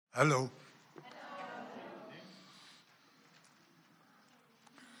Hello.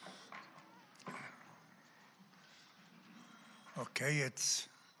 Okay, it's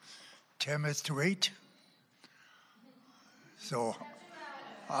 10 minutes to 8. So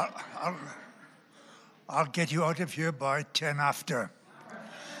I'll get you out of here by 10 after.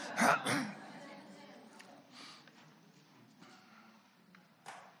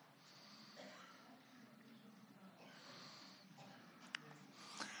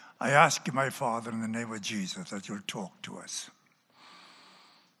 I ask you, my Father, in the name of Jesus, that you'll talk to us.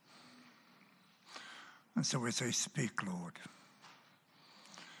 And so we say, speak, Lord,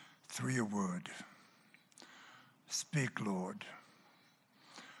 through your word. Speak, Lord,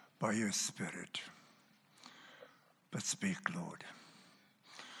 by your Spirit. But speak, Lord.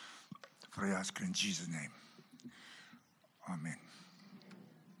 For I ask you in Jesus' name. Amen.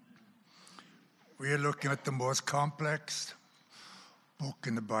 We are looking at the most complex book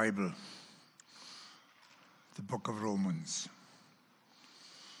in the Bible, the book of Romans.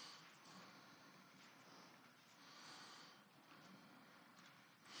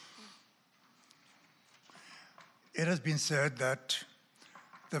 It has been said that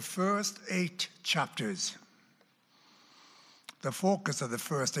the first 8 chapters, the focus of the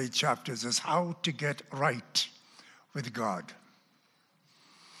first 8 chapters is how to get right with God.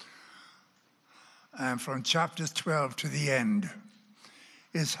 And from chapters 12 to the end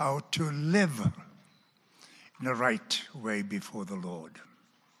is how to live in the right way before the Lord.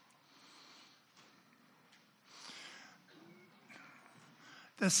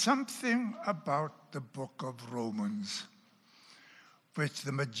 There's something about the book of Romans which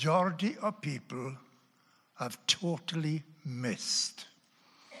the majority of people have totally missed.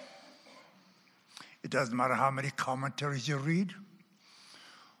 It doesn't matter how many commentaries you read,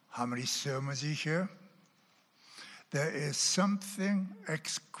 how many sermons you hear. There is something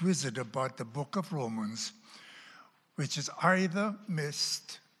exquisite about the book of Romans which is either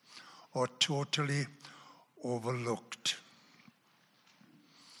missed or totally overlooked.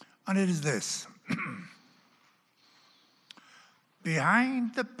 And it is this.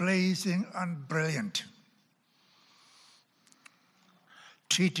 Behind the blazing and brilliant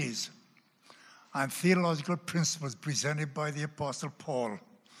treatise and theological principles presented by the Apostle Paul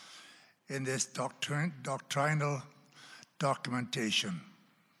in this doctrinal documentation,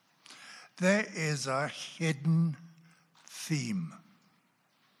 there is a hidden theme.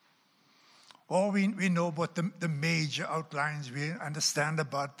 We know about the major outlines, we understand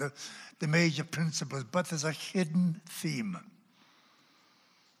about the major principles, but there's a hidden theme.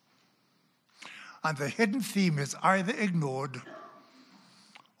 And the hidden theme is either ignored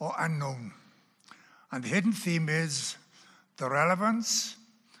or unknown. And the hidden theme is the relevance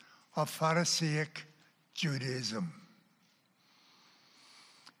of Pharisaic Judaism.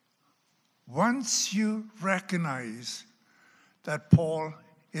 Once you recognize that Paul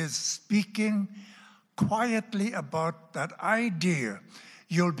is speaking quietly about that idea,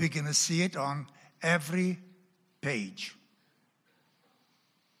 you'll begin to see it on every page.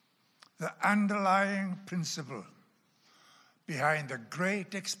 The underlying principle behind the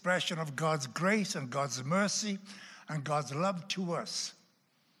great expression of God's grace and God's mercy and God's love to us,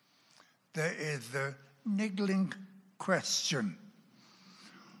 there is the niggling question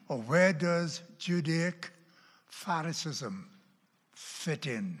of where does Judaic Pharisaism fit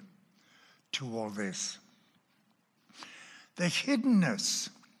in to all this? The hiddenness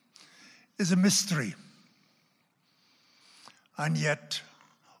is a mystery. And yet,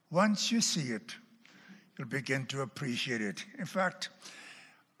 once you see it, you'll begin to appreciate it. In fact,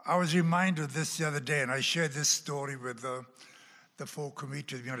 I was reminded of this the other day, and I shared this story with the folk who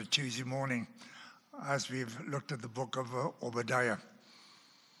meet with me on a Tuesday morning as we've looked at the book of Obadiah.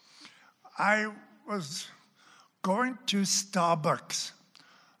 I was going to Starbucks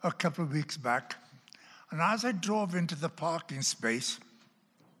a couple of weeks back, and as I drove into the parking space,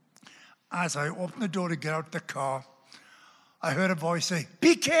 as I opened the door to get out the car, I heard a voice say,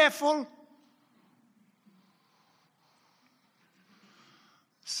 "Be careful!"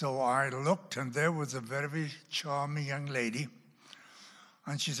 So I looked, and there was a very charming young lady,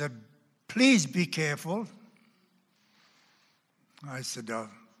 and she said, "Please be careful." I said,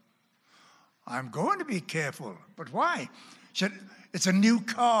 "I'm going to be careful, but why?" She said, "It's a new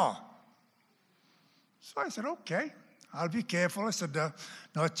car." So I said, "Okay, I'll be careful." I said,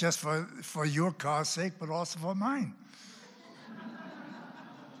 "Not just for your car's sake, but also for mine."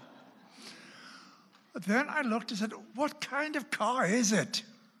 But then I looked and said, "What kind of car is it?"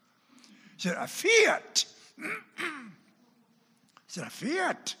 She said, "A Fiat." I said, "A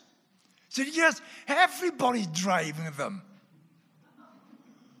Fiat?" She said, "Yes, everybody's driving them."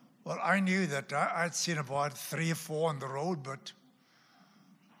 Well, I knew that I'd seen about 3 or 4 on the road, but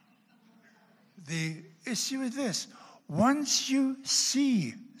the issue is this. Once you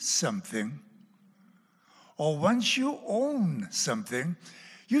see something, or once you own something,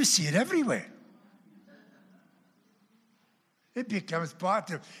 you see it everywhere. It becomes part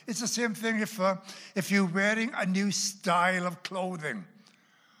of it. It's the same thing if you're wearing a new style of clothing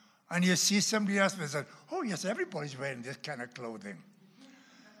and you see somebody else and say, oh, yes, everybody's wearing this kind of clothing.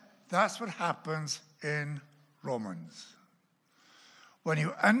 That's what happens in Romans. When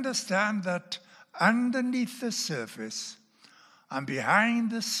you understand that underneath the surface and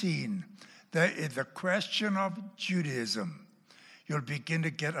behind the scene, there is the question of Judaism, you'll begin to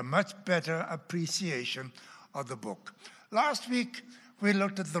get a much better appreciation of the book. Last week, we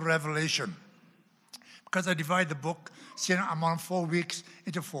looked at the Revelation. Because I divide the book, see, I'm on 4 weeks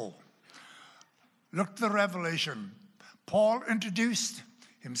into 4. Looked at the Revelation. Paul introduced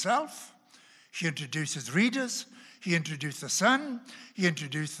himself. He introduced his readers. He introduced the Son. He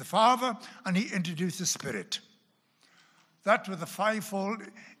introduced the Father. And he introduced the Spirit. That was the fivefold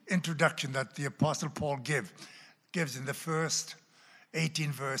introduction that the Apostle Paul gives in the first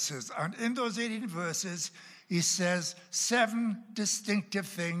 18 verses. And in those 18 verses, he says 7 distinctive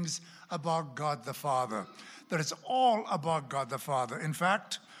things about God the Father. That it's all about God the Father. In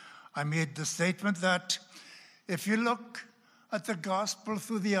fact, I made the statement that if you look at the gospel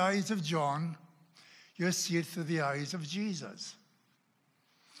through the eyes of John, you'll see it through the eyes of Jesus.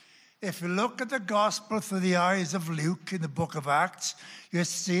 If you look at the gospel through the eyes of Luke in the book of Acts, you'll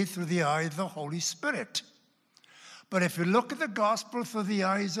see it through the eyes of the Holy Spirit. But if you look at the gospel through the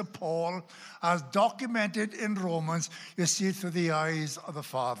eyes of Paul, as documented in Romans, you see it through the eyes of the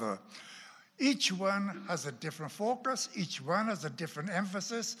Father. Each one has a different focus, each one has a different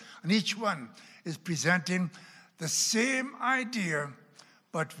emphasis, and each one is presenting the same idea,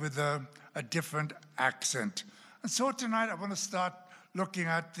 but with a different accent. And so tonight I want to start looking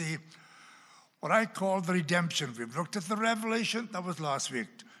at what I call the redemption. We've looked at the Revelation, that was last week.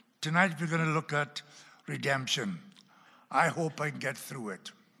 Tonight we're going to look at redemption. I hope I can get through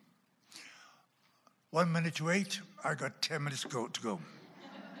it. 1 minute to 8, I got 10 minutes to go.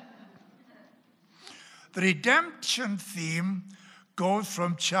 The redemption theme goes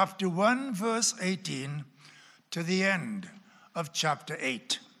from chapter 1, verse 18, to the end of chapter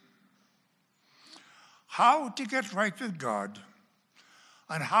 8. How to get right with God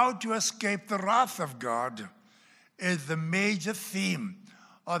and how to escape the wrath of God is the major theme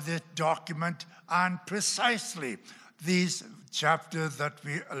of this document, and precisely these chapters that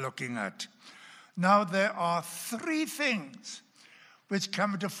we are looking at. Now, there are 3 things which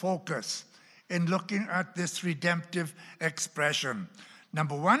come into focus in looking at this redemptive expression.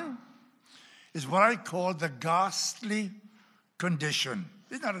 Number 1 is what I call the ghastly condition.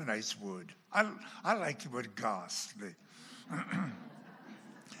 Isn't that a nice word? I like the word ghastly.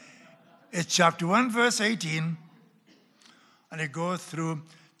 It's chapter 1, verse 18, and it goes through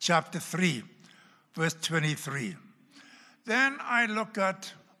chapter 3, verse 23. Then I look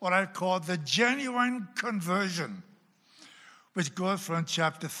at what I call the genuine conversion, which goes from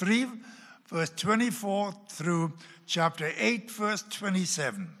chapter 3, verse 24 through chapter 8, verse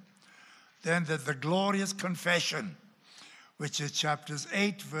 27. Then there's the glorious confession, which is chapters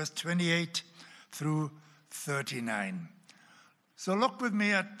 8, verse 28 through 39. So look with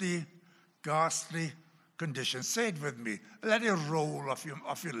me at the ghastly condition. Say it with me. Let it roll off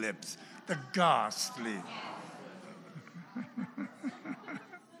your lips. The ghastly.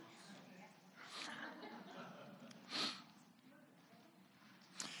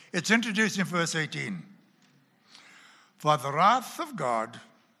 It's introduced in verse 18. For the wrath of God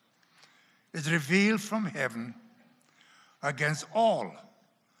is revealed from heaven against all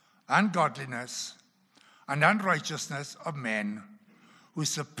ungodliness and unrighteousness of men who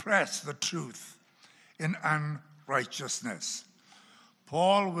suppress the truth in unrighteousness.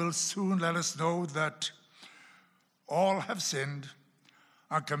 Paul will soon let us know that all have sinned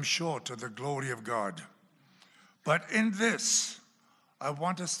and come short of the glory of God. But in this, I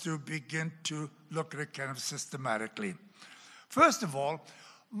want us to begin to look at it kind of systematically. First of all,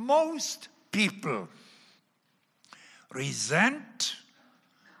 most people resent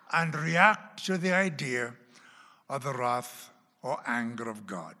and react to the idea of the wrath or anger of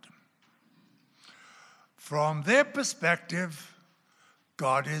God. From their perspective,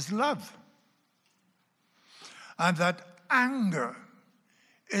 God is love. And that anger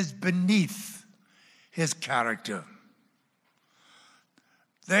is beneath his character.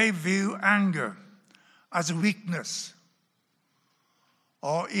 They view anger as a weakness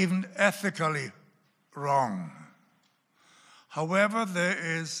or even ethically wrong. However, there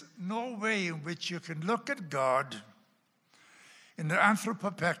is no way in which you can look at God in an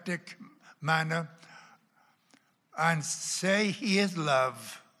anthropopectic manner and say he is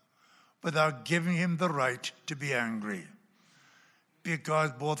love without giving him the right to be angry.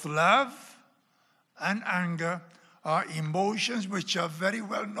 Because both love and anger are emotions which are very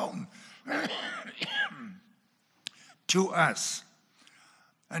well known to us.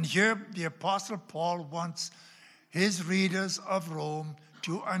 And here the Apostle Paul wants his readers of Rome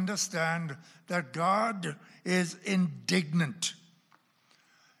to understand that God is indignant.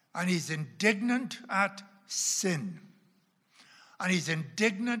 And he's indignant at sin. And he's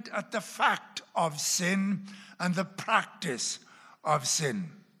indignant at the fact of sin and the practice of sin.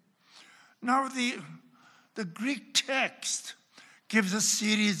 Now, the Greek text gives a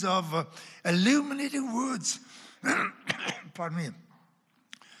series of illuminating words, pardon me,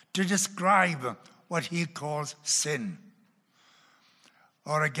 to describe what he calls sin,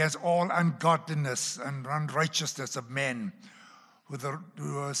 or against all ungodliness and unrighteousness of men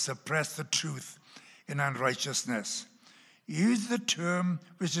who suppress the truth in unrighteousness. He uses the term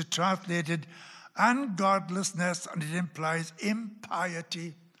which is translated ungodlessness, and it implies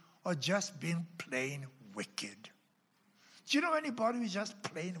impiety or just being plain wicked. Do you know anybody who's just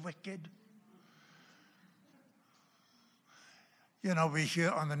plain wicked? You know, we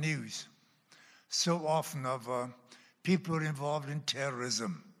hear on the news so often of people who are involved in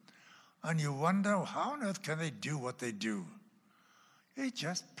terrorism. And you wonder, how on earth can they do what they do? They're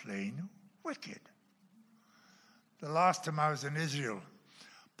just plain wicked. The last time I was in Israel,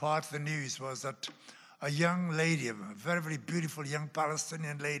 part of the news was that a young lady, a very, very beautiful young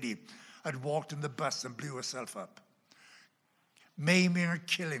Palestinian lady, had walked in the bus and blew herself up, maiming and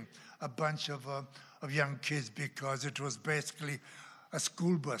killing a bunch of young kids because it was basically a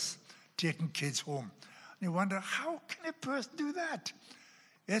school bus taking kids home. And you wonder, how can a person do that?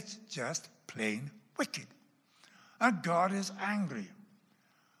 It's just plain wicked. And God is angry.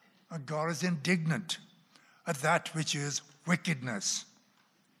 And God is indignant at that which is wickedness.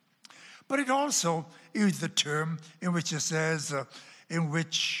 But it also is the term in which it says, in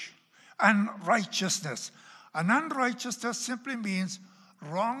which unrighteousness. And unrighteousness simply means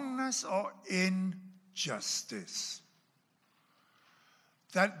wrongness or injustice.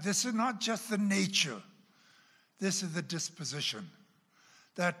 That this is not just the nature, this is the disposition.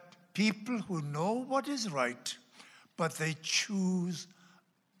 That people who know what is right, but they choose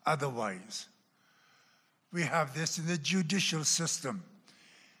otherwise. We have this in the judicial system,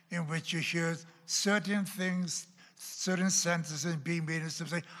 in which you hear certain things, certain sentences being made, and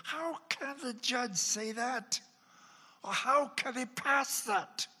say, how can the judge say that? Or how can they pass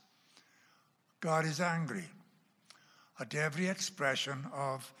that? God is angry at every expression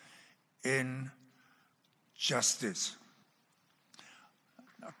of injustice.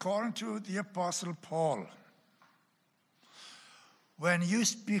 According to the Apostle Paul, when you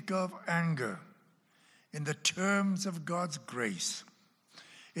speak of anger in the terms of God's grace,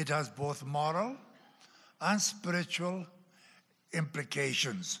 it has both moral and spiritual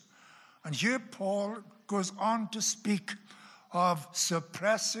implications. And here Paul goes on to speak of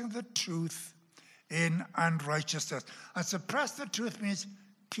suppressing the truth in unrighteousness. And suppress the truth means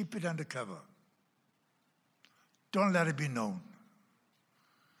keep it undercover. Don't let it be known.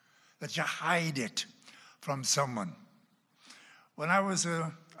 That you hide it from someone. When I was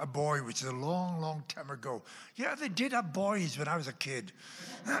a boy, which is a long, long time ago. Yeah, they did have boys when I was a kid.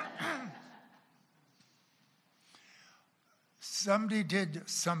 Somebody did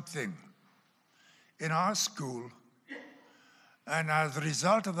something in our school, and as a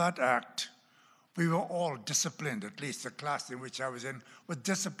result of that act, we were all disciplined, at least the class in which I was in was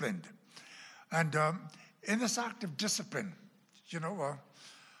disciplined. And in this act of discipline,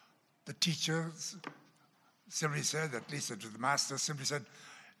 the teachers simply said, at least the master simply said,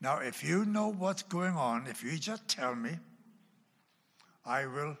 now if you know what's going on, if you just tell me, I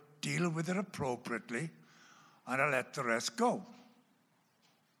will deal with it appropriately and I'll let the rest go.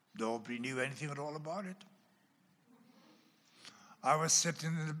 Nobody knew anything at all about it. I was sitting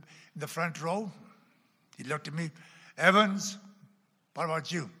in the front row. He looked at me, Evans, what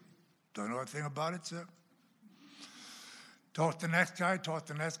about you? Don't know a thing about it, sir. Talk to the next guy, talk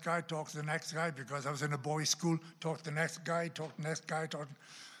to the next guy, talk to the next guy, because I was in a boys' school, talk to the next guy, talk to the next guy,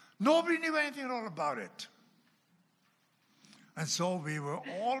 Nobody knew anything at all about it. And so we were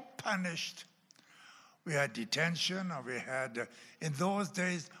all punished. We had detention, and we had, in those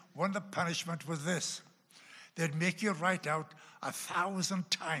days, one of the punishment was this. They'd make you write out 1,000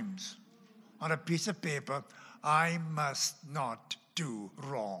 times on a piece of paper, I must not do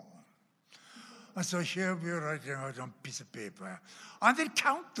wrong. And so here we're writing out on a piece of paper. And they'd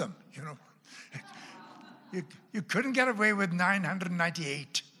count them, You couldn't get away with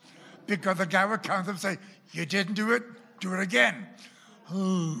 998 because the guy would count them and say, you didn't do it again.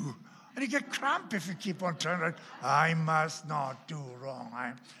 Ooh. And you get cramp if you keep on trying to, I must not do wrong.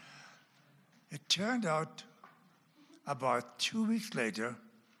 It turned out about 2 weeks later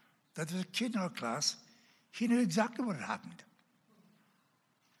that there was a kid in our class, he knew exactly what had happened.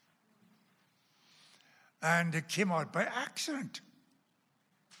 And it came out by accident.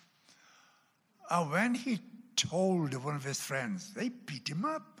 And when he told one of his friends, they beat him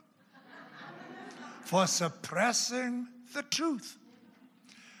up for suppressing the truth.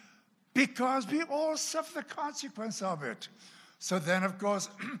 Because we all suffer the consequence of it. So then, of course,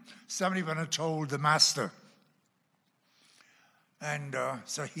 somebody went and told the master. And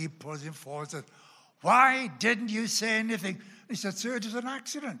so he pulls him forward and said, why didn't you say anything? He said, sir, it was an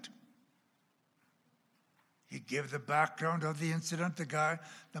accident. He gave the background of the incident.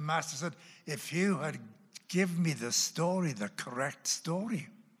 The master said, if you had given me the story, the correct story,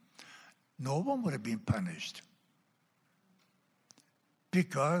 no one would have been punished.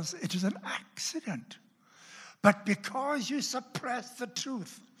 Because it was an accident. But because you suppressed the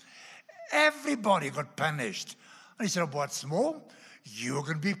truth, everybody got punished. And he said, what's more? You're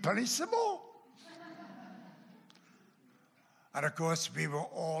going to be punished some more. And of course, we were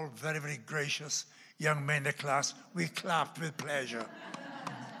all very, very gracious young men in the class. We clapped with pleasure.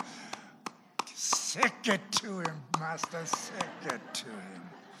 Sick it to him, master, sick it to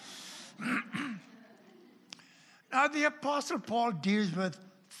him. Now, the Apostle Paul deals with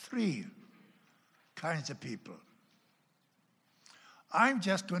 3 kinds of people. I'm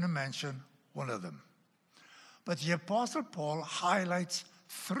just going to mention one of them. But the Apostle Paul highlights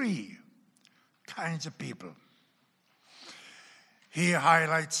 3 kinds of people. He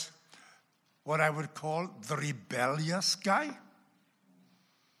highlights what I would call the rebellious guy.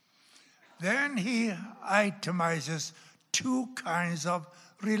 Then he itemizes 2 kinds of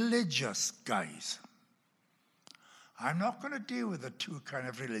religious guys. I'm not going to deal with the 2 kinds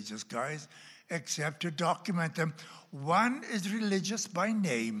of religious guys except to document them. One is religious by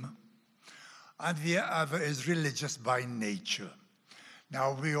name, and the other is religious by nature.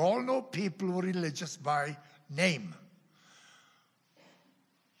 Now, we all know people who are religious by name.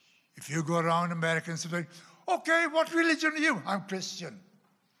 If you go around America and say, okay, what religion are you? I'm Christian.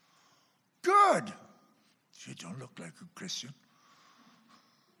 Good. You don't look like a Christian.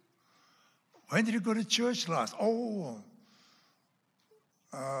 When did you go to church last? Oh,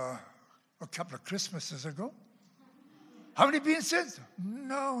 a couple of Christmases ago. Haven't you been since?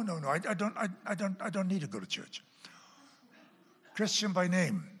 No. I don't need to go to church. Christian by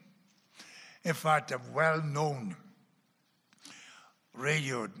name. In fact, a well-known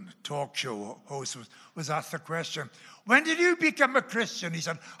radio talk show host was asked the question, when did you become a Christian? He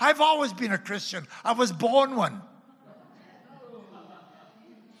said, I've always been a Christian. I was born one.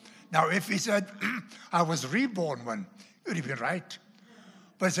 Now, if he said, I was reborn one, he would have been right.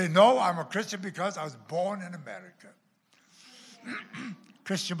 But he said, no, I'm a Christian because I was born in America.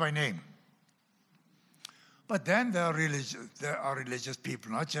 Christian by name. But then there are religious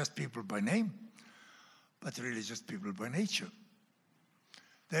people, not just people by name, but religious people by nature.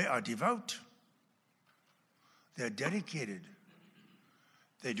 They are devout. They're dedicated.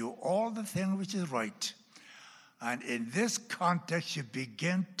 They do all the things which is right. And in this context, you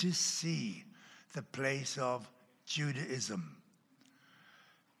begin to see the place of Judaism.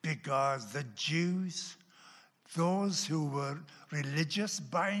 Because the Jews, those who were religious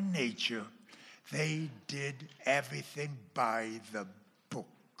by nature, they did everything by the book.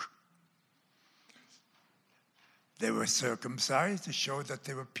 They were circumcised to show that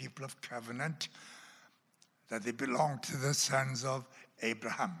they were people of covenant, that they belonged to the sons of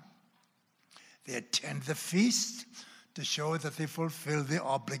Abraham. They attend the feast to show that they fulfill the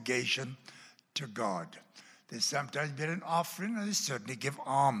obligation to God. They sometimes made an offering, and they certainly give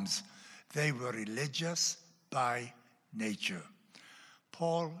alms. They were religious by nature.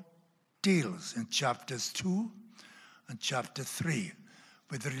 Paul deals in chapters 2 and chapter 3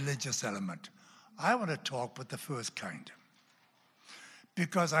 with the religious element. I want to talk with the first kind,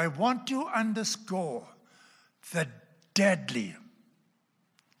 because I want to underscore the deadly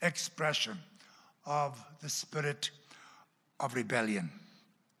expression of the spirit of rebellion.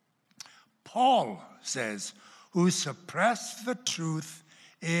 Paul says, who suppress the truth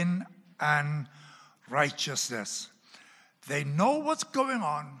in unrighteousness. They know what's going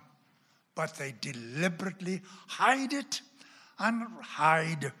on, but they deliberately hide it and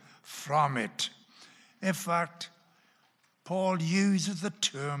hide from it. In fact, Paul uses the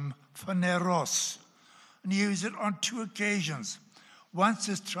term phaneros, and he uses it on two occasions. Once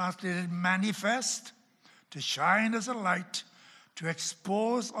is translated manifest, to shine as a light, to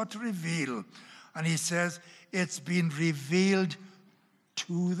expose or to reveal. And he says it's been revealed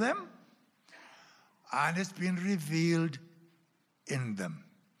to them, and it's been revealed in them.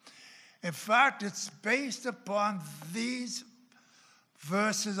 In fact, it's based upon these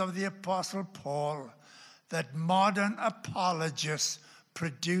verses of the Apostle Paul that modern apologists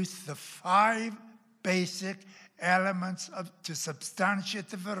produce the 5 basic elements to substantiate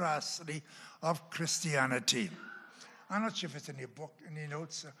the veracity of Christianity. I'm not sure if it's in your book, in your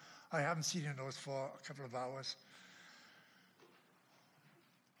notes. I haven't seen your notes for a couple of hours.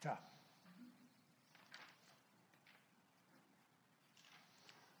 No,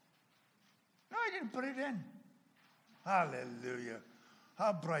 I didn't put it in. Hallelujah.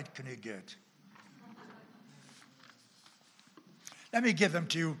 How bright can you get? Let me give them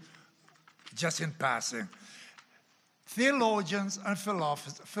to you just in passing. Theologians and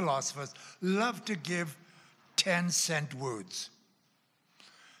philosophers love to give 10-cent words.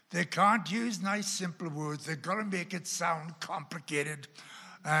 They can't use nice, simple words. They've got to make it sound complicated,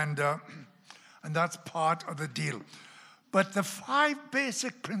 and that's part of the deal. But the 5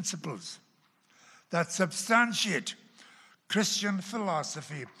 basic principles that substantiate Christian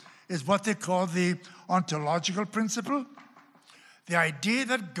philosophy is what they call the ontological principle, the idea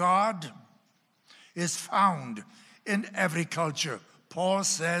that God is found in every culture. Paul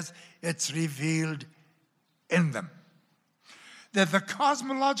says it's revealed in them. There's the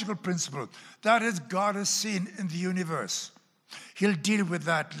cosmological principle, that is, God is seen in the universe. He'll deal with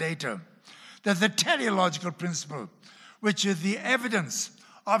that later. There's the teleological principle, which is the evidence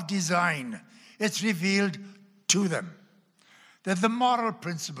of design. It's revealed to them. There's the moral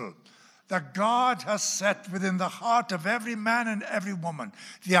principle, that God has set within the heart of every man and every woman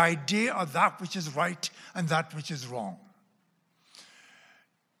the idea of that which is right and that which is wrong.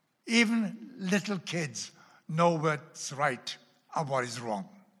 Even little kids know what's right and what is wrong.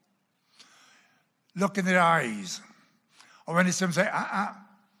 Look in their eyes. Or when some say,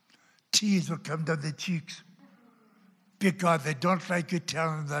 tears will come down their cheeks because they don't like you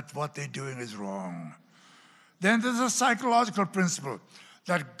telling them that what they're doing is wrong. Then there's a psychological principle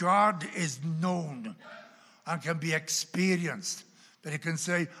that God is known and can be experienced. That you can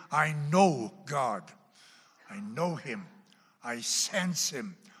say, I know God. I know him. I sense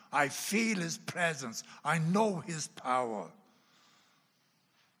him. I feel his presence. I know his power.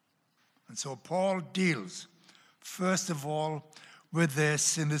 And so Paul deals, first of all, with their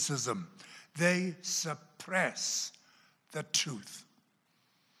cynicism. They suppress the truth.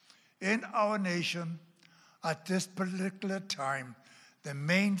 In our nation, at this particular time, the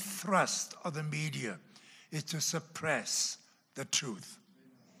main thrust of the media is to suppress the truth,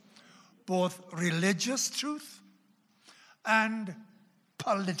 both religious truth and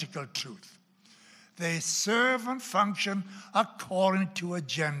political truth. They serve and function according to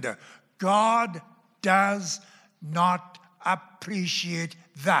agenda. God does not appreciate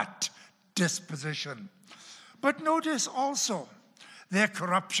that disposition. But notice also their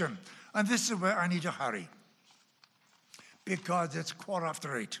corruption. And this is where I need to hurry, because it's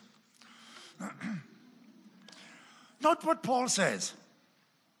 8:15. Note what Paul says.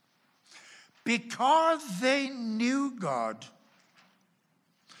 Because they knew God,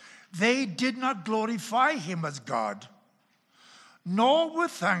 they did not glorify him as God, nor were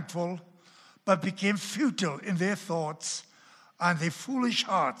thankful, but became futile in their thoughts, and their foolish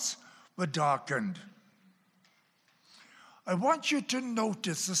hearts were darkened. I want you to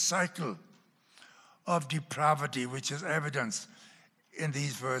notice the cycle of depravity which is evidenced in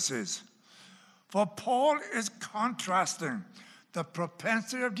these verses. For Paul is contrasting the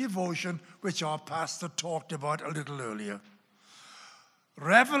propensity of devotion, which our pastor talked about a little earlier.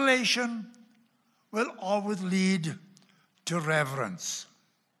 Revelation will always lead to reverence.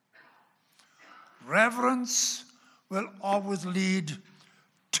 Reverence will always lead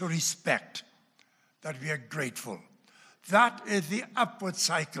to respect, that we are grateful. That is the upward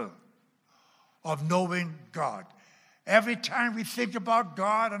cycle of knowing God. Every time we think about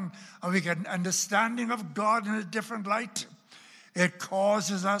God and we get an understanding of God in a different light, it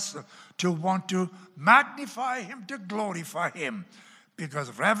causes us to want to magnify him, to glorify him,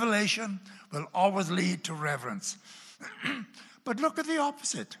 because revelation will always lead to reverence. But look at the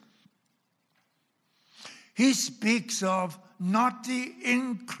opposite. He speaks of not the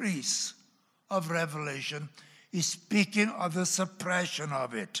increase of revelation, he's speaking of the suppression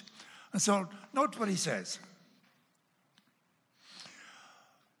of it. And so note what he says.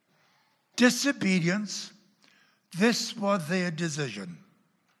 Disobedience This was their decision.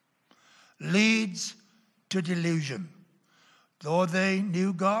 Leads to delusion. Though they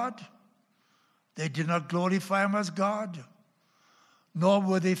knew God, they did not glorify him as God, nor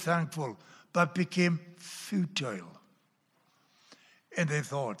were they thankful, but became futile in their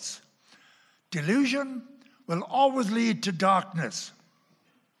thoughts. Delusion will always lead to darkness.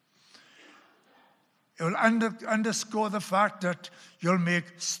 It will underscore the fact that you'll make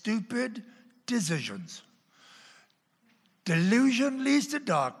stupid decisions. Delusion leads to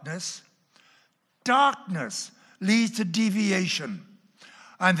darkness. Darkness leads to deviation.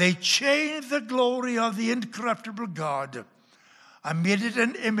 And they changed the glory of the incorruptible God and made it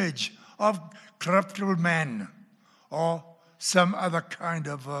an image of corruptible men or some other kind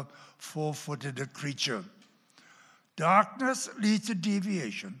of a four-footed creature. Darkness leads to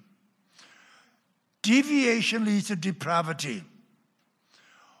deviation. Deviation leads to depravity.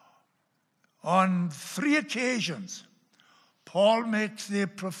 On 3 occasions, Paul makes the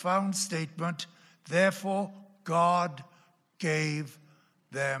profound statement, therefore God gave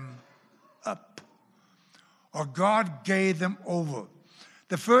them up, or God gave them over.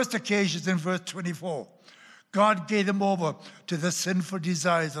 The first occasion is in verse 24. God gave them over to the sinful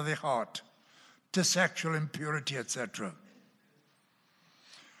desires of their heart, to sexual impurity, etc.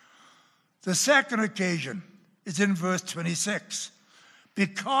 The second occasion is in verse 26.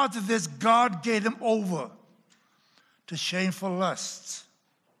 Because of this, God gave them over to shameful lusts.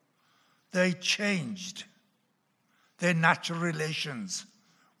 They changed their natural relations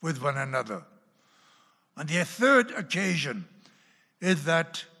with one another. And the third occasion is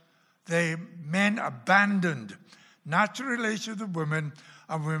that men abandoned natural relations with women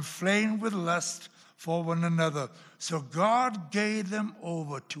and were inflamed with lust for one another. So God gave them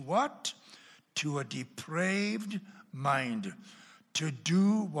over to what? To a depraved mind, to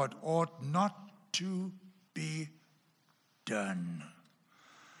do what ought not to be done.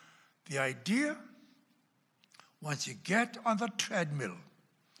 The idea, once you get on the treadmill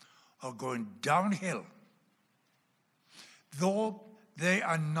of going downhill, though they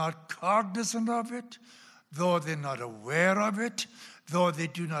are not cognizant of it, though they're not aware of it, though they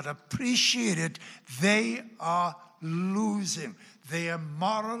do not appreciate it, they are losing their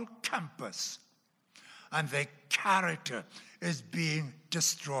moral compass, and their character is being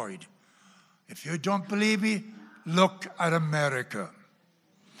destroyed. If you don't believe me, look at America.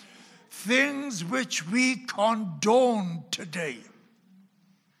 Things which we condone today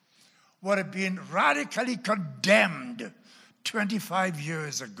would have been radically condemned 25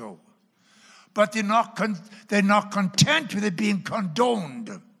 years ago. But they're not content with it being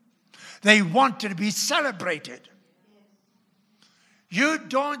condoned. They want it to be celebrated. You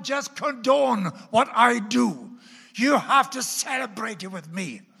don't just condone what I do. You have to celebrate it with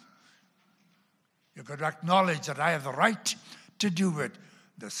me. You've got to acknowledge that I have the right to do it.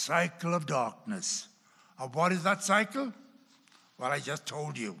 The cycle of darkness. And what is that cycle? Well, I just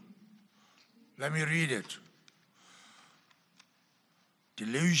told you. Let me read it.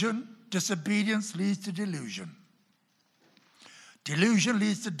 Delusion, disobedience leads to delusion. Delusion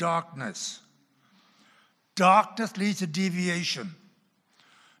leads to darkness. Darkness leads to deviation.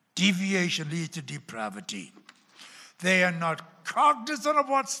 Deviation leads to depravity. They are not cognizant of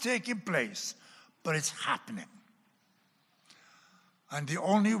what's taking place, but it's happening. And the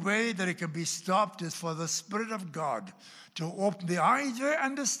only way that it can be stopped is for the Spirit of God to open the eyes of their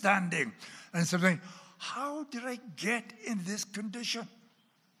understanding and saying, how did I get in this condition?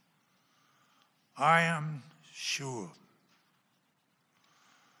 I am sure,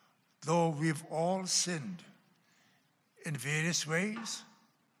 though we've all sinned in various ways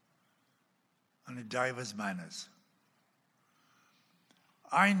and in diverse manners,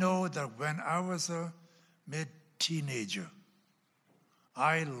 I know that when I was a mid-teenager,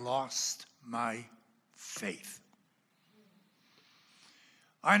 I lost my faith.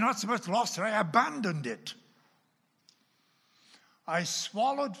 I not so much lost it, I abandoned it. I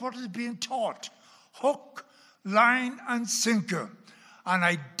swallowed what was being taught, hook, line, and sinker. And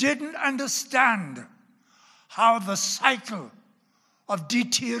I didn't understand how the cycle of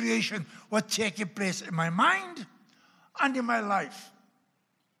deterioration was taking place in my mind and in my life.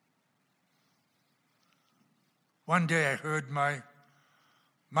 One day I heard my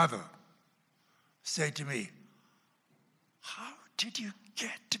mother say to me, how did you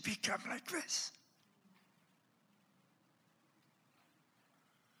get to become like this?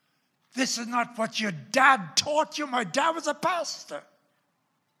 This is not what your dad taught you. My dad was a pastor.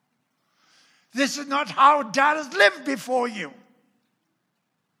 This is not how dad has lived before you.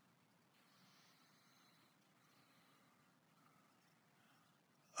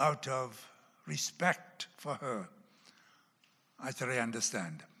 Out of respect for her, I said, I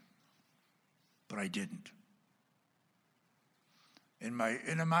understand. But I didn't. In my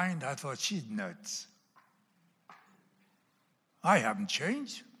inner mind, I thought, she's nuts. I haven't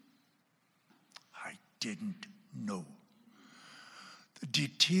changed. I didn't know. The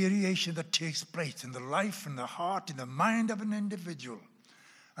deterioration that takes place in the life and the heart and the mind of an individual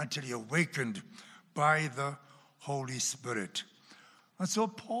until you're awakened by the Holy Spirit. And so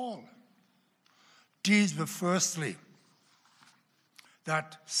Paul deals with, firstly,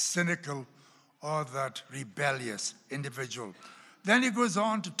 that cynical or that rebellious individual. Then he goes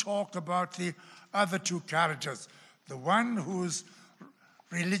on to talk about the other two characters, the one who's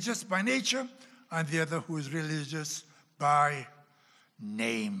religious by nature and the other who's religious by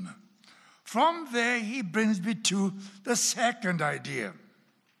name. From there, he brings me to the second idea.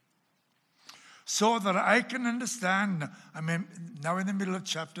 So that I can understand, now in the middle of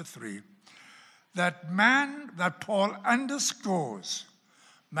chapter 3, that Paul underscores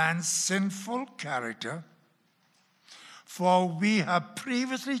man's sinful character. For we have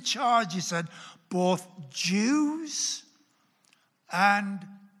previously charged, he said, both Jews and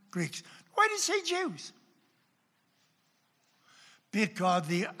Greeks. Why did he say Jews? Because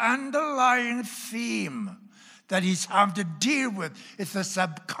the underlying theme that he's having to deal with is the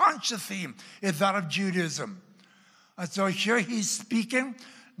subconscious theme, is that of Judaism. And so here he's speaking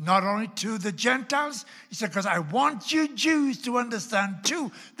not only to the Gentiles, he said, because I want you Jews to understand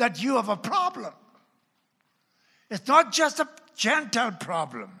too that you have a problem. It's not just a Gentile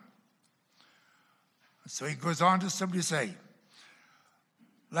problem. So he goes on to simply say,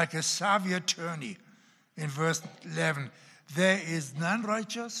 like a savvy attorney in verse 11, there is none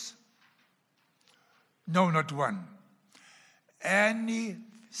righteous, no, not one. Any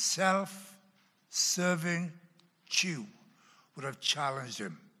self-serving Jew would have challenged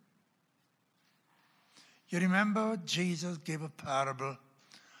him. You remember Jesus gave a parable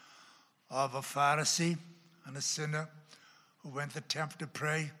of a Pharisee and a sinner who went to the temple to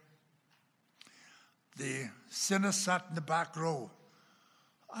pray. The sinner sat in the back row.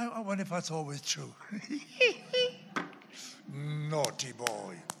 I wonder if that's always true. Naughty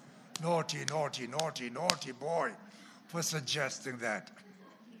boy. Naughty, naughty, naughty, naughty boy for suggesting that.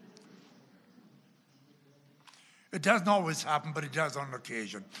 It doesn't always happen, but it does on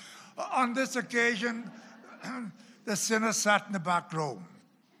occasion. On this occasion, the sinner sat in the back row.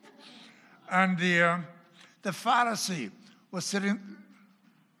 And the Pharisee was sitting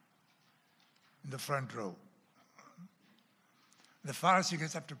in the front row. The Pharisee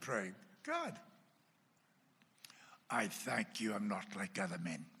gets up to pray. God, I thank you I'm not like other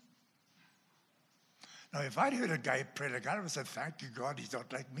men. Now, if I'd heard a guy pray like that, I would have said, thank you, God, he's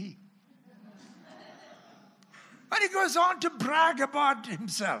not like me. And he goes on to brag about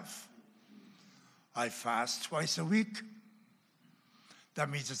himself. I fast twice a week. That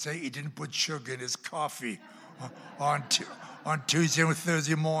means to say he didn't put sugar in his coffee on Tuesday and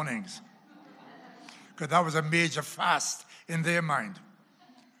Thursday mornings. Because that was a major fast in their mind.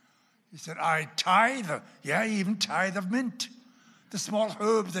 He said, I tithe. Yeah, he even tithe of mint, the small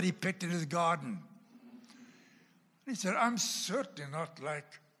herbs that he picked in his garden. He said, I'm certainly not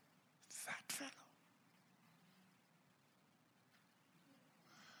like that fellow.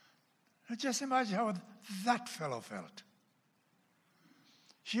 Now just imagine how that fellow felt.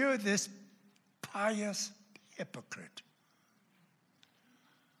 Here, this pious hypocrite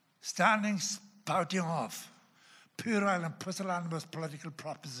standing spouting off puerile and pusillanimous political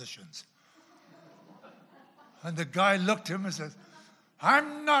propositions. And the guy looked at him and said,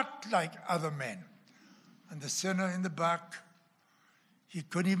 I'm not like other men. And the sinner in the back, he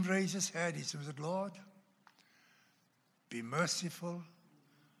couldn't even raise his head. He said, Lord, be merciful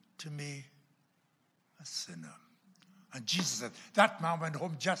to me, a sinner. And Jesus said, that man went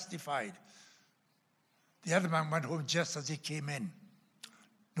home justified. The other man went home just as he came in.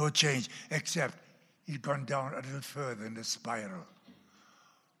 No change, except he'd gone down a little further in the spiral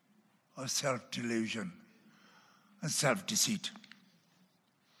of self-delusion and self-deceit.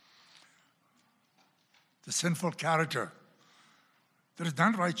 The sinful character. There is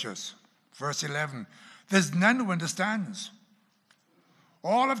none righteous. Verse 11. There's none who understands.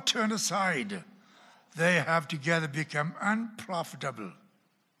 All have turned aside. They have together become unprofitable.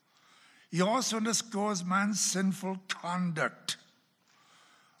 He also underscores man's sinful conduct.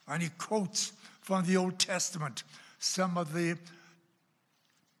 And he quotes from the Old Testament some of the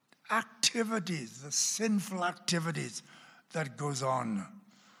activities, the sinful activities that goes on.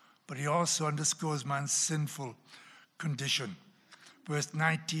 But he also underscores man's sinful condition. Verse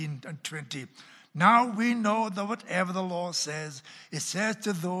 19 and 20. Now we know that whatever the law says, it says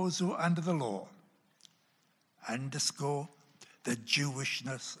to those who are under the law. Underscore the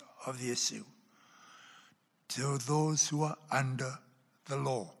Jewishness of the issue. To those who are under the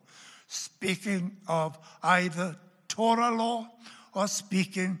law, speaking of either Torah law or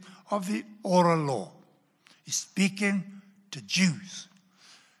speaking of the oral law. He's speaking to Jews.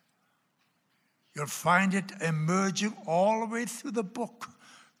 You'll find it emerging all the way through the book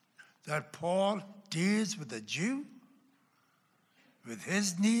that Paul deals with the Jew, with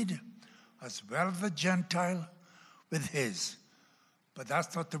his need, as well as the Gentile with his. But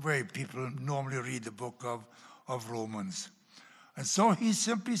that's not the way people normally read the book of Romans. And so he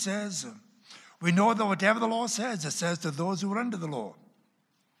simply says, we know that whatever the law says, it says to those who are under the law,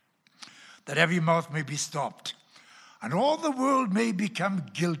 that every mouth may be stopped, and all the world may become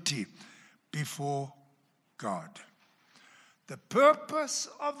guilty before God. The purpose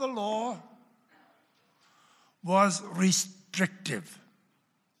of the law was restrictive.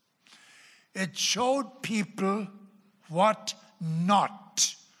 It showed people what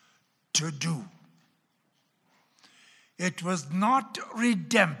not to do. It was not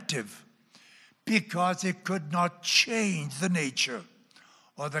redemptive because it could not change the nature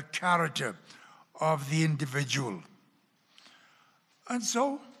or the character of the individual. And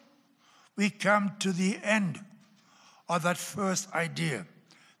so we come to the end of that first idea,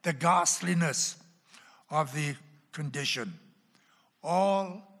 the ghastliness of the condition.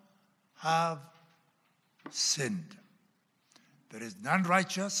 All have sinned. There is none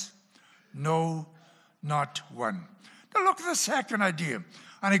righteous, no, not one. Now look at the second idea.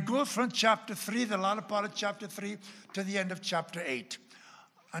 And it goes from chapter 3, the latter part of chapter 3, to the end of chapter 8.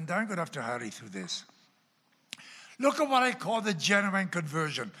 And I'm going to have to hurry through this. Look at what I call the genuine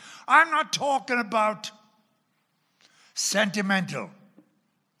conversion. I'm not talking about sentimental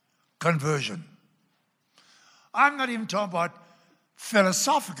conversion. I'm not even talking about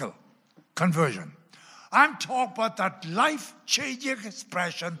philosophical conversion. I'm talking about that life-changing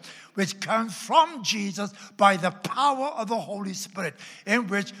expression which comes from Jesus by the power of the Holy Spirit, in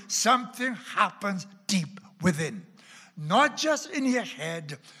which something happens deep within. Not just in your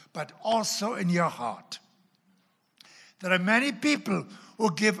head, but also in your heart. There are many people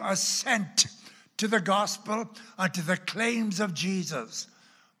who give assent to the gospel and to the claims of Jesus,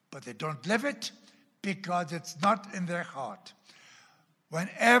 but they don't live it because it's not in their heart.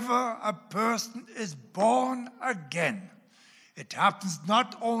 Whenever a person is born again, it happens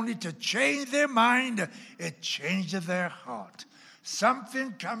not only to change their mind, it changes their heart.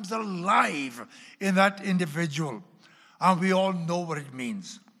 Something comes alive in that individual, and we all know what it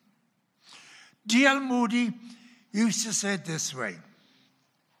means. D.L. Moody used to say it this way,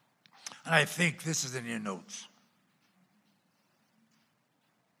 and I think this is in your notes.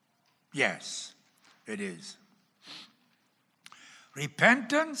 Yes, it is.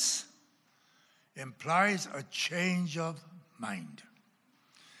 Repentance implies a change of mind.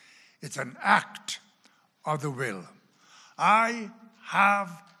 It's an act of the will. I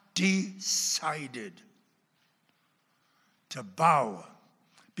have decided to bow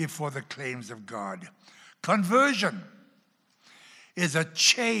before the claims of God. Conversion is a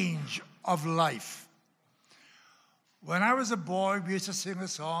change of life. When I was a boy, we used to sing a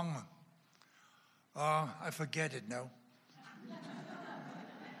song. I forget it now.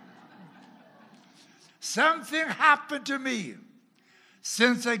 Something happened to me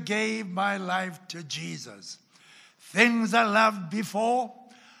since I gave my life to Jesus. Things I loved before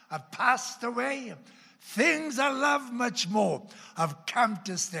have passed away. Things I love much more have come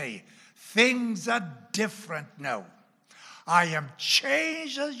to stay. Things are different now. I am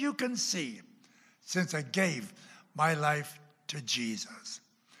changed, as you can see, since I gave my life to Jesus.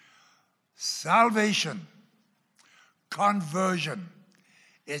 Salvation, conversion,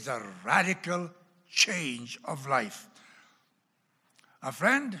 is a radical change of life. A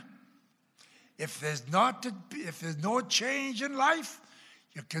friend, if there's no change in life,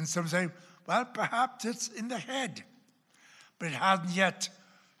 you can sometimes say, well, perhaps it's in the head, but it hasn't yet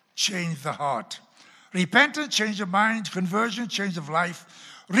changed the heart. Repentance, change of mind. Conversion, change of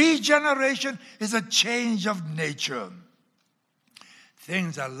life. Regeneration is a change of nature.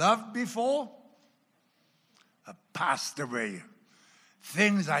 Things I loved before have passed away.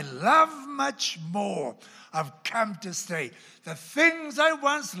 Things I love much more have come to stay. The things I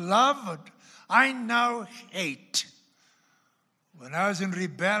once loved, I now hate. When I was in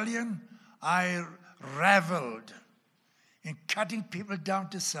rebellion, I reveled in cutting people down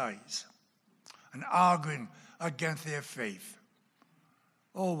to size and arguing against their faith.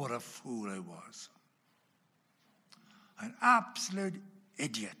 Oh, what a fool I was. An absolute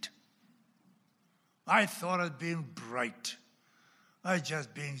idiot. I thought I was being bright. I was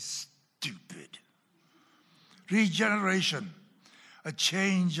just being stupid. Regeneration a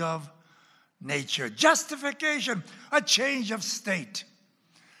change of nature. Justification, a change of state.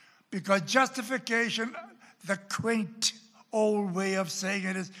 Because justification, the quaint old way of saying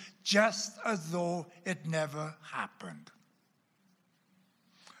it, is just as though it never happened.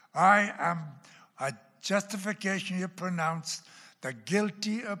 I am a justification, you pronounce the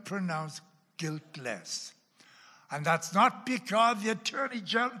guilty are pronounced guiltless. And that's not because the attorney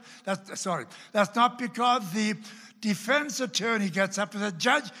general, that's not because the defense attorney gets up and says,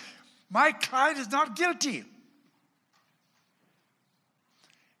 Judge, my client is not guilty.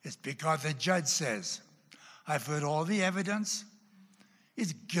 It's because the judge says, I've heard all the evidence,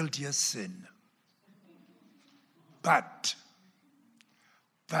 he's guilty of sin. But,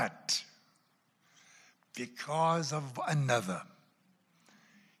 because of another,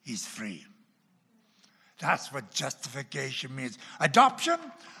 he's free. That's what justification means. Adoption,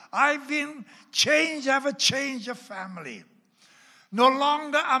 I've been changed, I have a change of family. No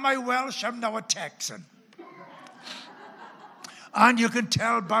longer am I Welsh, I'm now a Texan. And you can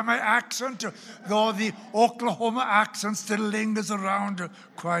tell by my accent, though the Oklahoma accent still lingers around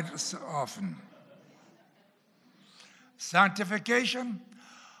quite often. Sanctification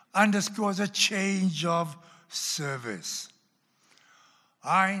underscores a change of service.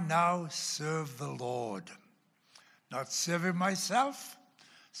 I now serve the Lord. Not serving myself,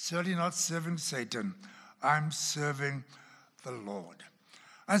 certainly not serving Satan. I'm serving the Lord.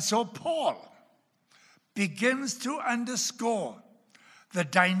 And so Paul begins to underscore the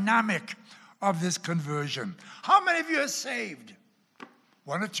dynamic of this conversion. How many of you are saved?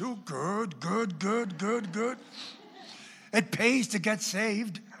 One or two? Good. It pays to get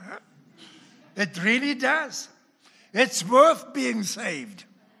saved. It really does. It's worth being saved.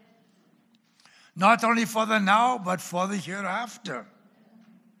 Not only for the now, but for the hereafter.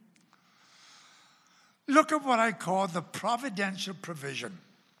 Look at what I call the providential provision.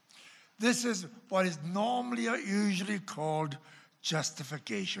 This is what is normally or usually called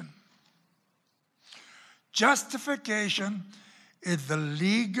justification. Justification is the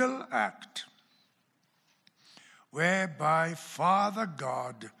legal act whereby Father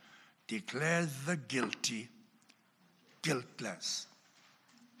God declares the guilty guiltless.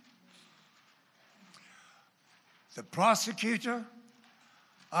 The prosecutor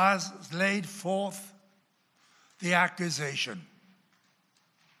has laid forth the accusation.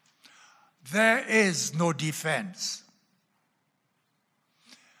 There is no defense.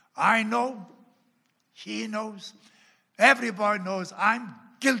 I know, he knows, everybody knows I'm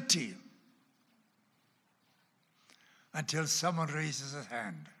guilty. Until someone raises a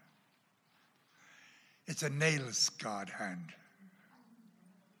hand. It's a nail-scarred hand.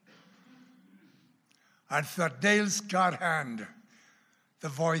 And for that nail-scarred hand, the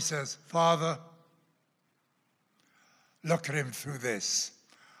voice says, Father, look at him through this.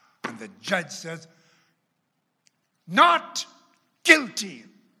 And the judge says, not guilty.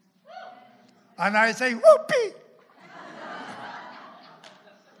 And I say, whoopee.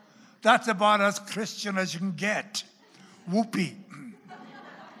 That's about as Christian as you can get. Whoopee.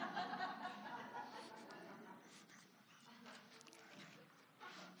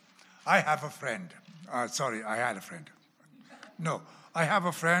 I have a friend. I had a friend. No, I have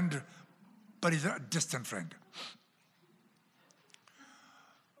a friend, but he's a distant friend.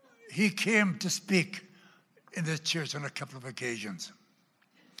 He came to speak in this church on a couple of occasions.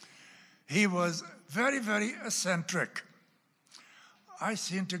 He was very, very eccentric. I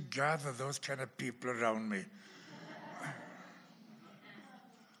seem to gather those kind of people around me.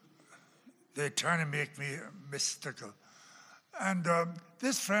 They're trying to make me mystical. And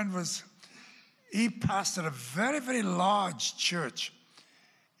this friend he pastored a very, very large church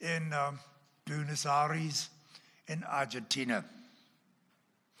in Buenos Aires in Argentina.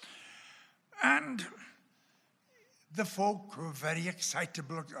 And the folk were very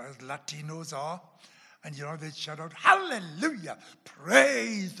excitable, as Latinos are. And, they'd shout out, hallelujah,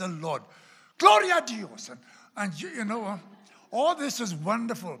 praise the Lord, gloria a Dios. And all this is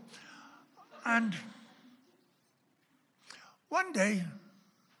wonderful. And one day,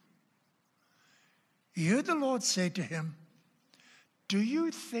 he heard the Lord say to him, do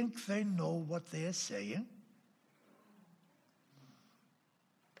you think they know what they're saying?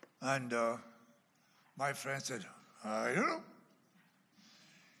 And my friend said, I don't know.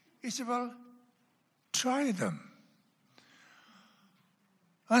 He said, well, try them.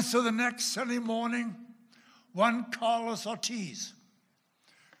 And so the next Sunday morning, one Carlos Ortiz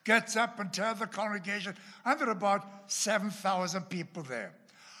gets up and tells the congregation, and there are about 7,000 people there.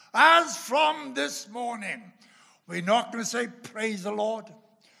 As from this morning, we're not going to say praise the Lord.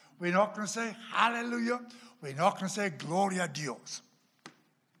 We're not going to say hallelujah. We're not going to say gloria a Dios.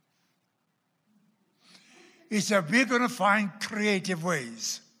 He said, we're going to find creative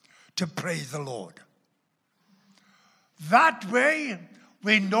ways to praise the Lord. That way,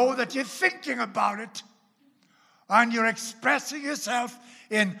 we know that you're thinking about it and you're expressing yourself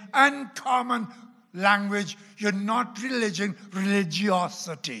in uncommon language. You're not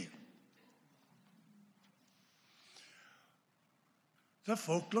religiosity. The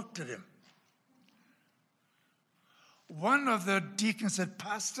folk looked at him. One of the deacons said,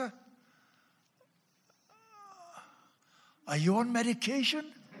 Pastor, are you on medication?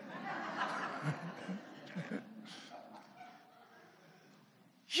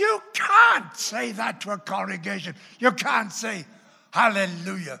 You can't say that to a congregation. You can't say,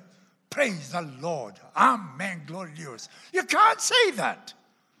 hallelujah, praise the Lord, amen, glory to yours. You can't say that.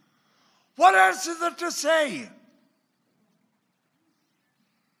 What else is there to say?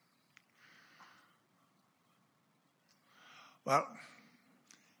 Well,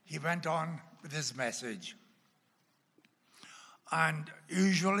 he went on with his message. And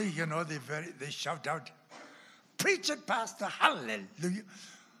usually, they shout out, preach it, Pastor, hallelujah.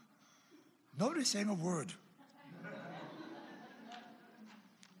 Nobody's saying a word.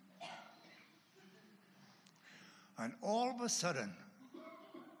 And all of a sudden,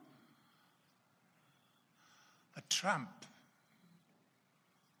 a tramp,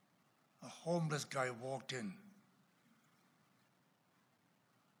 a homeless guy walked in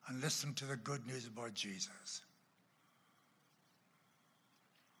and listened to the good news about Jesus.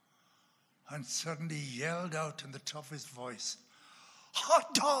 And suddenly yelled out in the top of his voice,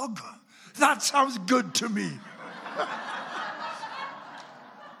 hot dog, that sounds good to me.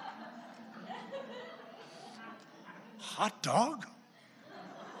 Hot dog?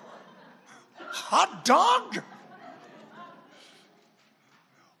 Hot dog?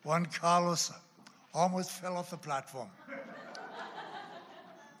 Juan Carlos almost fell off the platform.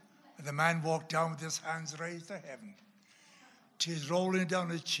 And the man walked down with his hands raised to heaven, tears rolling down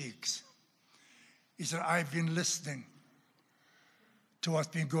his cheeks. He said, I've been listening to what's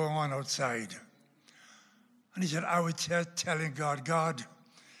been going on outside. And he said, I was telling God,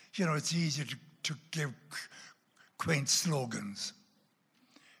 it's easy to give quaint slogans.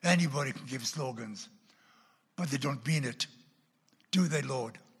 Anybody can give slogans, but they don't mean it. Do they,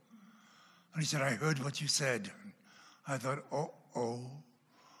 Lord? And he said, I heard what you said. I thought,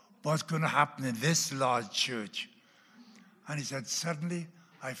 what's going to happen in this large church? And he said, suddenly,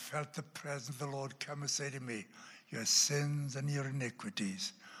 I felt the presence of the Lord come and say to me, your sins and your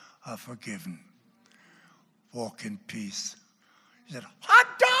iniquities are forgiven. Walk in peace. He said,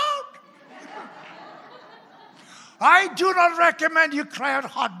 hot dog! I do not recommend you cry out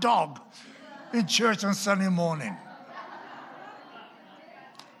hot dog in church on Sunday morning.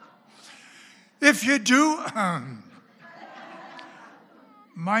 If you do,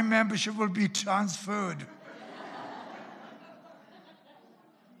 my membership will be transferred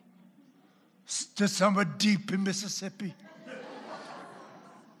to somewhere deep in Mississippi.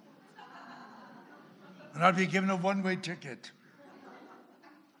 And I'll be given a one-way ticket.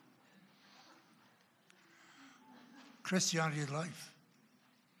 Christianity is life.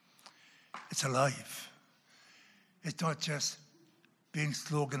 It's alive. It's not just being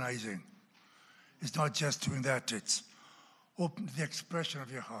sloganizing. It's not just doing that. It's open to the expression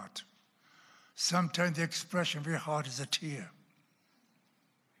of your heart. Sometimes the expression of your heart is a tear.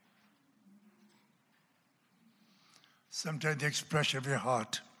 Sometimes the expression of your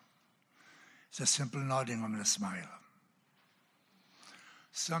heart is a simple nodding and a smile.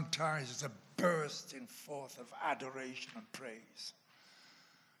 Sometimes it's a bursting forth of adoration and praise.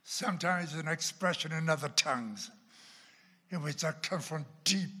 Sometimes it's an expression in other tongues in which that comes from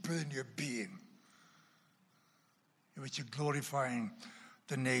deep within your being, in which you're glorifying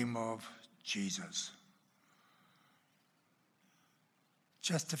the name of Jesus.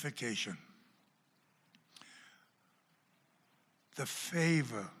 Justification. The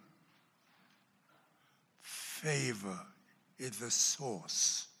favor is the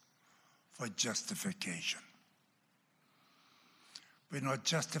source for justification. We're not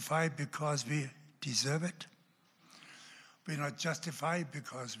justified because we deserve it. We're not justified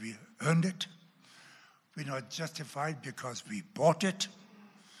because we earned it. We're not justified because we bought it.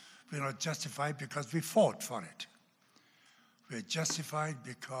 We're not justified because we fought for it. We're justified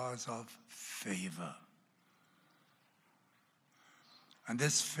because of favor. And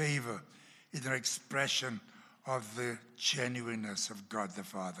this favor is an expression of the genuineness of God the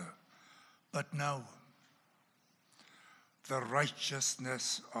Father. But now, the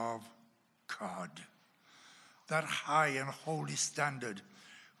righteousness of God, that high and holy standard,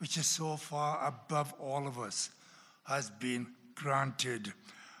 which is so far above all of us, has been granted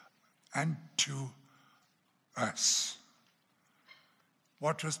unto us.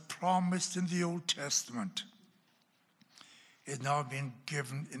 What was promised in the Old Testament is now being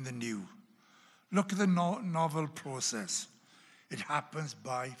given in the New. Look at the novel process. It happens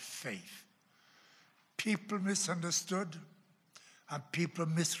by faith. People misunderstood and people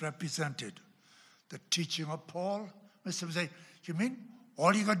misrepresented the teaching of Paul. Some say, you mean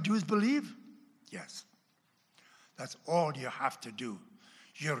all you got to do is believe? Yes. That's all you have to do.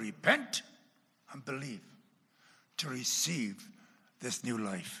 You repent and believe to receive this new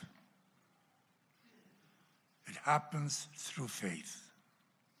life. It happens through faith.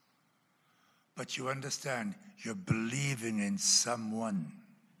 But you understand, you're believing in someone.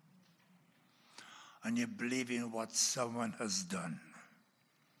 And you're believing in what someone has done.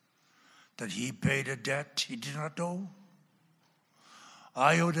 That he paid a debt he did not owe.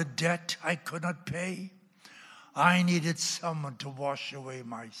 I owed a debt I could not pay. I needed someone to wash away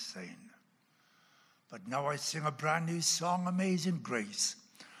my sin. But now I sing a brand new song, Amazing Grace,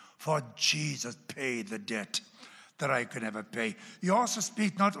 for Jesus paid the debt that I could never pay. You also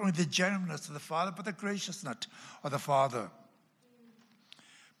speak not only the genuineness of the Father, but the graciousness of the Father.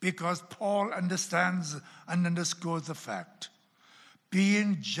 Because Paul understands and underscores the fact,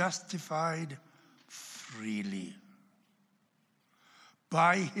 being justified freely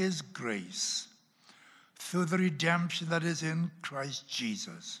by his grace, through the redemption that is in Christ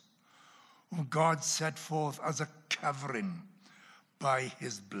Jesus, whom God set forth as a covering by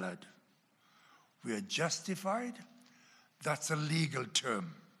his blood. We are justified. That's a legal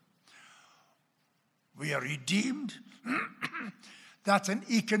term. We are redeemed. That's an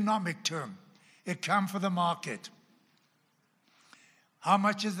economic term. It comes from the market. How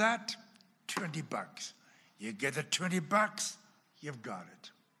much is that? $20. You get the $20, you've got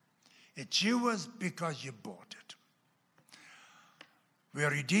it. It's yours because you bought it. We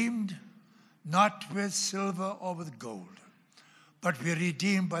are redeemed not with silver or with gold, but we are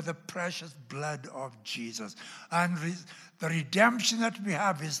redeemed by the precious blood of Jesus. And the redemption that we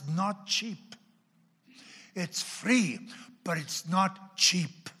have is not cheap. It's free, but it's not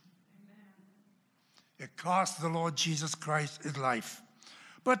cheap. It cost the Lord Jesus Christ his life.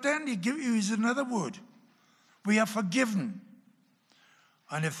 But then he uses another word. We are forgiven.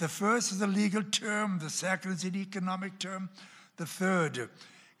 And if the first is a legal term, the second is an economic term, the third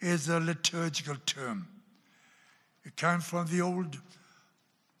is a liturgical term. It comes from the Old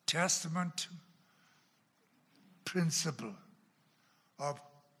Testament principle of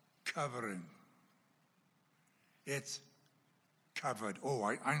covering. It's covered. Oh,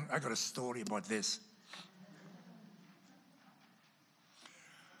 I got a story about this.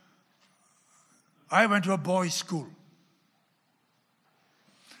 I went to a boys' school,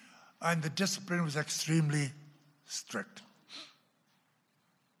 and the discipline was extremely strict.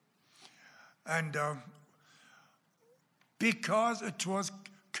 And because it was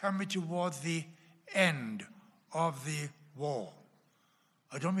coming towards the end of the war,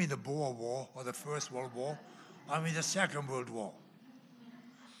 I don't mean the Boer War or the First World War, I mean the Second World War.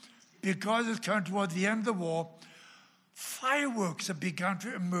 Because it's coming towards the end of the war, fireworks have begun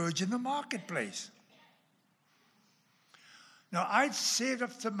to emerge in the marketplace. Now, I'd saved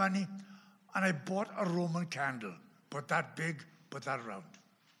up some money, and I bought a Roman candle, but that big, but that round.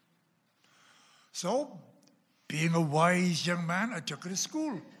 So, being a wise young man, I took it to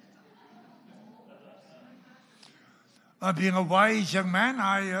school. Being a wise young man,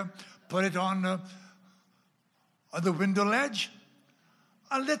 I put it on the window ledge.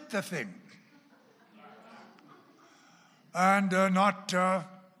 I lit the thing. And not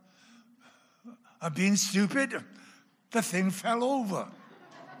being stupid, the thing fell over.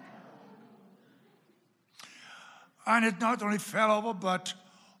 And it not only fell over, but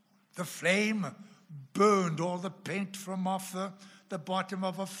the flame burned all the paint from off the bottom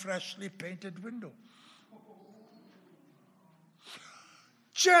of a freshly painted window.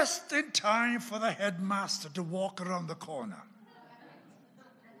 Just in time for the headmaster to walk around the corner.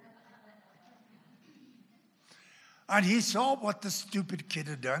 And he saw what the stupid kid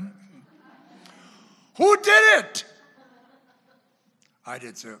had done. Who did it? I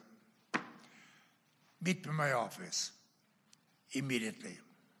did, sir. Meet me in my office immediately.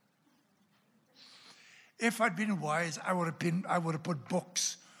 If I'd been wise, I would have put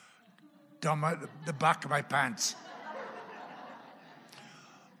books down the back of my pants.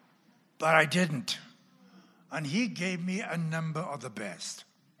 But I didn't. And he gave me a number of the best.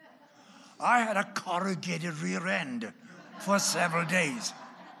 I had a corrugated rear end for several days.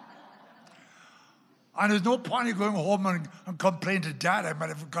 And there's no point in going home and complaining to Dad. I might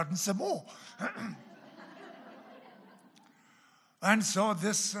have gotten some more. And so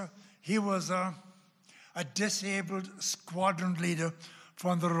this, he was a disabled squadron leader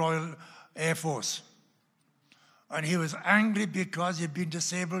from the Royal Air Force. And he was angry because he'd been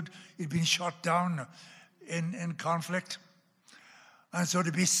disabled, he'd been shot down in conflict. And so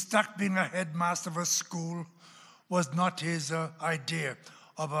to be stuck being a headmaster of a school was not his idea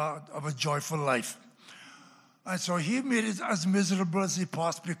of a joyful life. And so he made it as miserable as he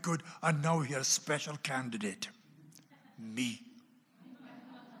possibly could, and now he had a special candidate, me.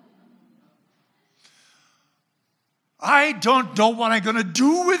 I don't know what I'm going to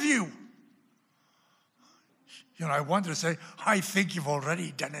do with you. You know, I wanted to say, I think you've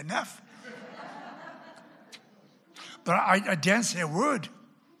already done enough. But I didn't say a word.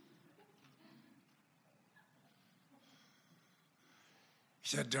 He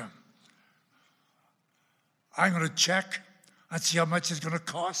said, I'm going to check and see how much it's going to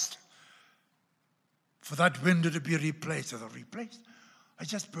cost for that window to be replaced. I thought, replaced? I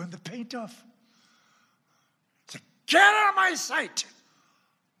just burned the paint off. He said, get out of my sight.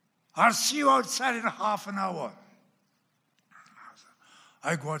 I'll see you outside in half an hour.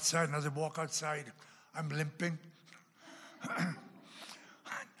 I go outside, and as I walk outside, I'm limping. And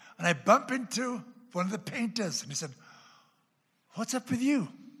I bump into one of the painters, and he said, what's up with you?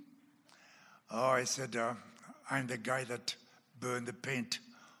 Oh, I said, I'm the guy that burned the paint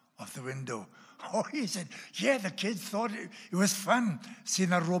off the window. Oh, he said, yeah, the kids thought it was fun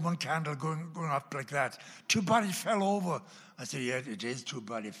seeing a Roman candle going up like that. Too bad it fell over. I said, yeah, it is too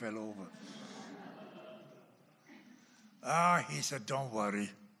bad it fell over. He said, don't worry.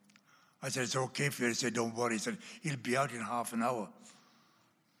 I said, it's okay for you. He said, don't worry. He said, he'll be out in half an hour.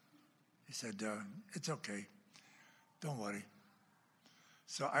 He said, it's okay. Don't worry.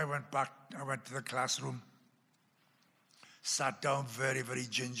 So I went to the classroom, sat down very, very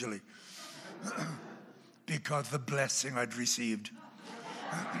gingerly because the blessing I'd received.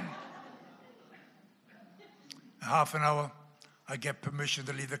 Half an hour, I get permission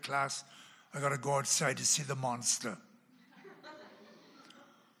to leave the class. I got to go outside to see the monster.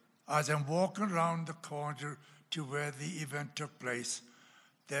 As I'm walking around the corner to where the event took place,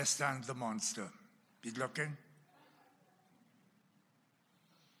 there stands the monster. He's looking.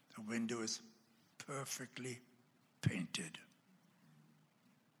 The window is perfectly painted.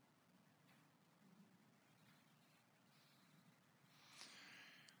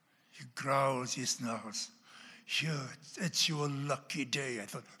 He growls, he snarls. Sure, it's your lucky day. I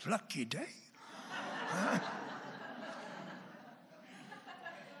thought, lucky day? Huh?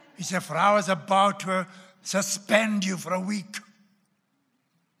 He said, for I was about to suspend you for a week.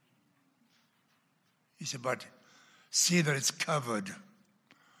 He said, but see that it's covered.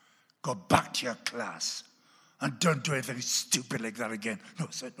 Go back to your class and don't do anything stupid like that again. No,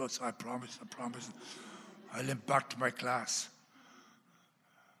 sir, I promise. I limped back to my class.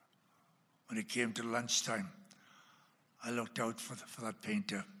 When it came to lunchtime, I looked out for that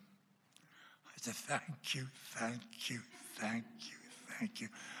painter. I said, thank you.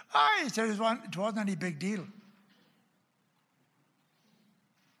 He said it wasn't any big deal.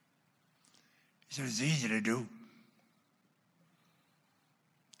 He said, it's easy to do.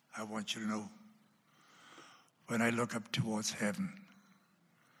 I want you to know, when I look up towards heaven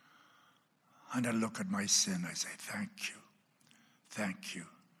and I look at my sin, I say, thank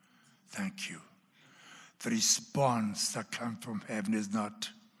you. The response that comes from heaven is not,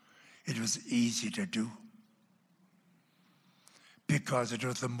 it was easy to do. Because it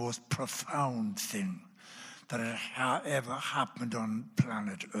was the most profound thing that had ever happened on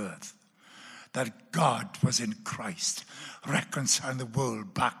planet Earth. That God was in Christ, reconciling the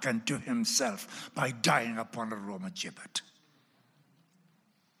world back unto himself by dying upon a Roman gibbet.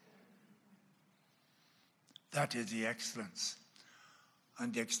 That is the excellence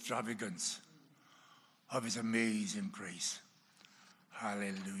and the extravagance of his amazing grace.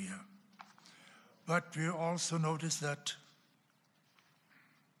 Hallelujah. But we also notice that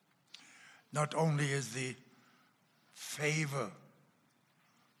not only is the favor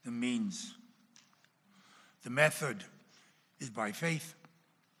the means, the method is by faith.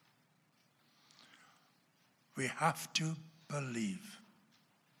 We have to believe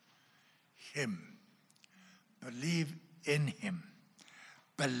him, believe in him,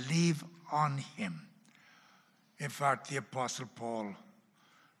 believe on him. In fact, the Apostle Paul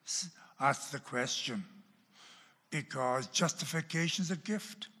asked the question, because justification is a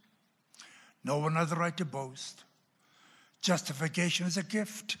gift. No one has the right to boast. Justification is a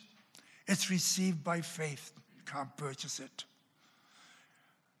gift. It's received by faith. You can't purchase it.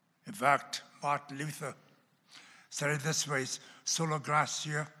 In fact, Martin Luther said it this way, sola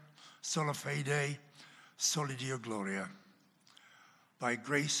gratia, sola fide, soli Deo gloria. By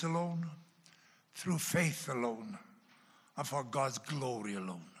grace alone, through faith alone and for God's glory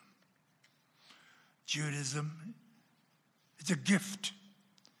alone. Judaism is a gift.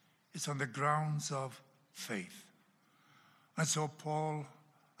 It's on the grounds of faith. And so Paul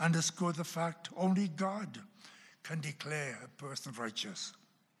underscored the fact only God can declare a person righteous.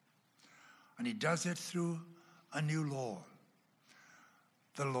 And he does it through a new law,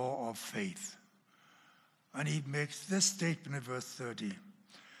 the law of faith. And he makes this statement in verse 30.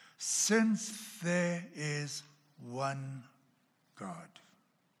 Since there is one God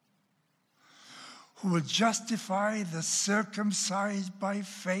who will justify the circumcised by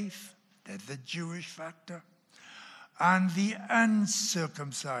faith, that's the Jewish factor, and the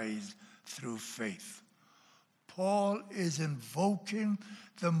uncircumcised through faith. Paul is invoking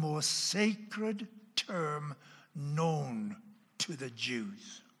the most sacred term known to the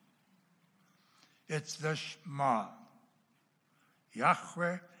Jews. It's the Shema.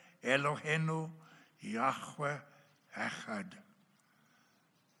 Yahweh Eloheinu, Yahweh Echad.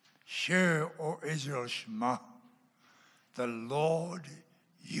 Hear, O Israel, Shema. The Lord,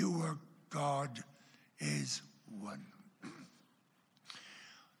 your God, is one.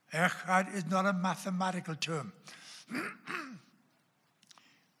 Echad is not a mathematical term.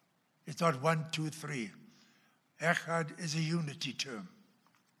 It's not 1, 2, 3. Echad is a unity term.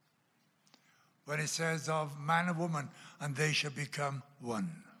 When it says of man and woman, and they shall become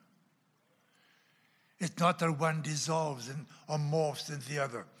one. It's not that one dissolves or morphs into the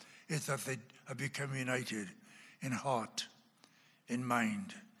other. It's that they have become united in heart, in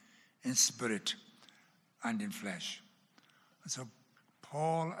mind, in spirit, and in flesh. And so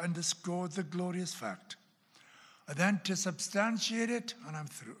Paul underscored the glorious fact. And then to substantiate it, and I'm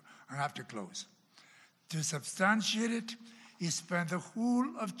through, I have to close. To substantiate it, he spent the whole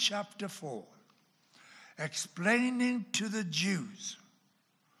of chapter 4 explaining to the Jews.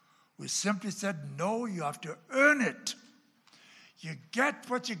 We simply said, no, you have to earn it. You get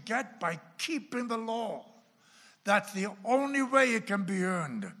what you get by keeping the law. That's the only way it can be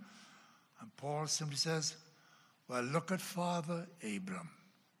earned. And Paul simply says, well, look at Father Abraham.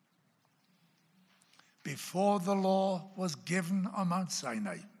 Before the law was given on Mount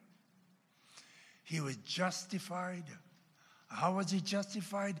Sinai, he was justified. How was he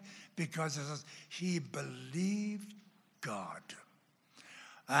justified? Because it says he believed God,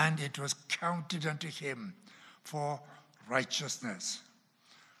 and it was counted unto him for righteousness.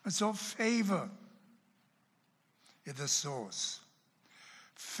 And so favor is the source.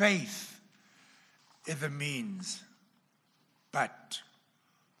 Faith is the means. But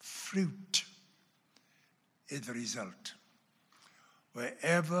fruit is the result.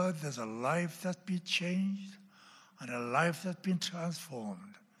 Wherever there's a life that's been changed and a life that's been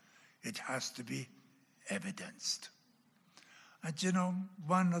transformed, it has to be evidenced. And you know,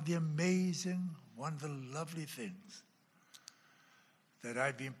 one of the lovely things that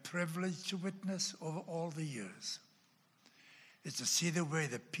I've been privileged to witness over all the years is to see the way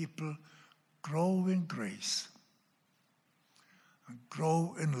that people grow in grace and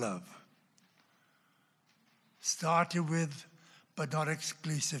grow in love. Started with, but not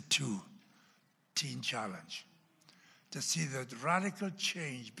exclusive to, Teen Challenge. To see that radical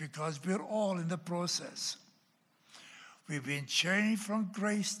change, because we're all in the process. We've been changed from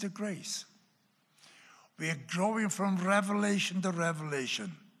grace to grace. We are growing from revelation to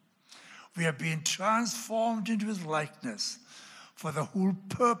revelation. We are being transformed into his likeness. For the whole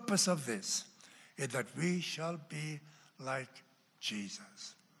purpose of this is that we shall be like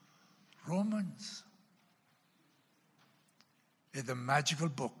Jesus. Romans is the magical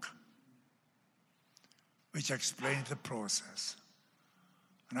book which explains the process.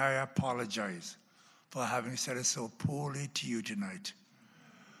 And I apologize for having said it so poorly to you tonight.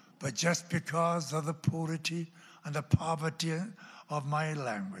 But just because of the poverty and the poverty of my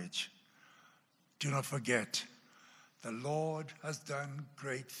language, do not forget, the Lord has done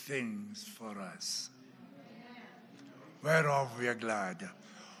great things for us, whereof we are glad.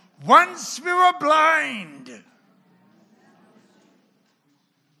 Once we were blind,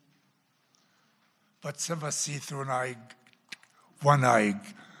 but some of us see through one eye.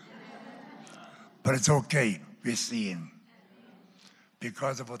 But it's okay, we're seeing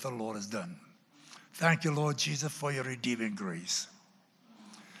because of what the Lord has done. Thank you, Lord Jesus, for your redeeming grace.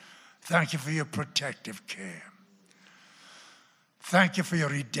 Thank you for your protective care. Thank you for your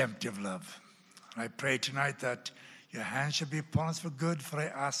redemptive love. I pray tonight that your hand shall be upon us for good, for I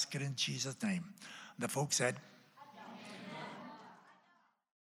ask it in Jesus' name. And the folks said,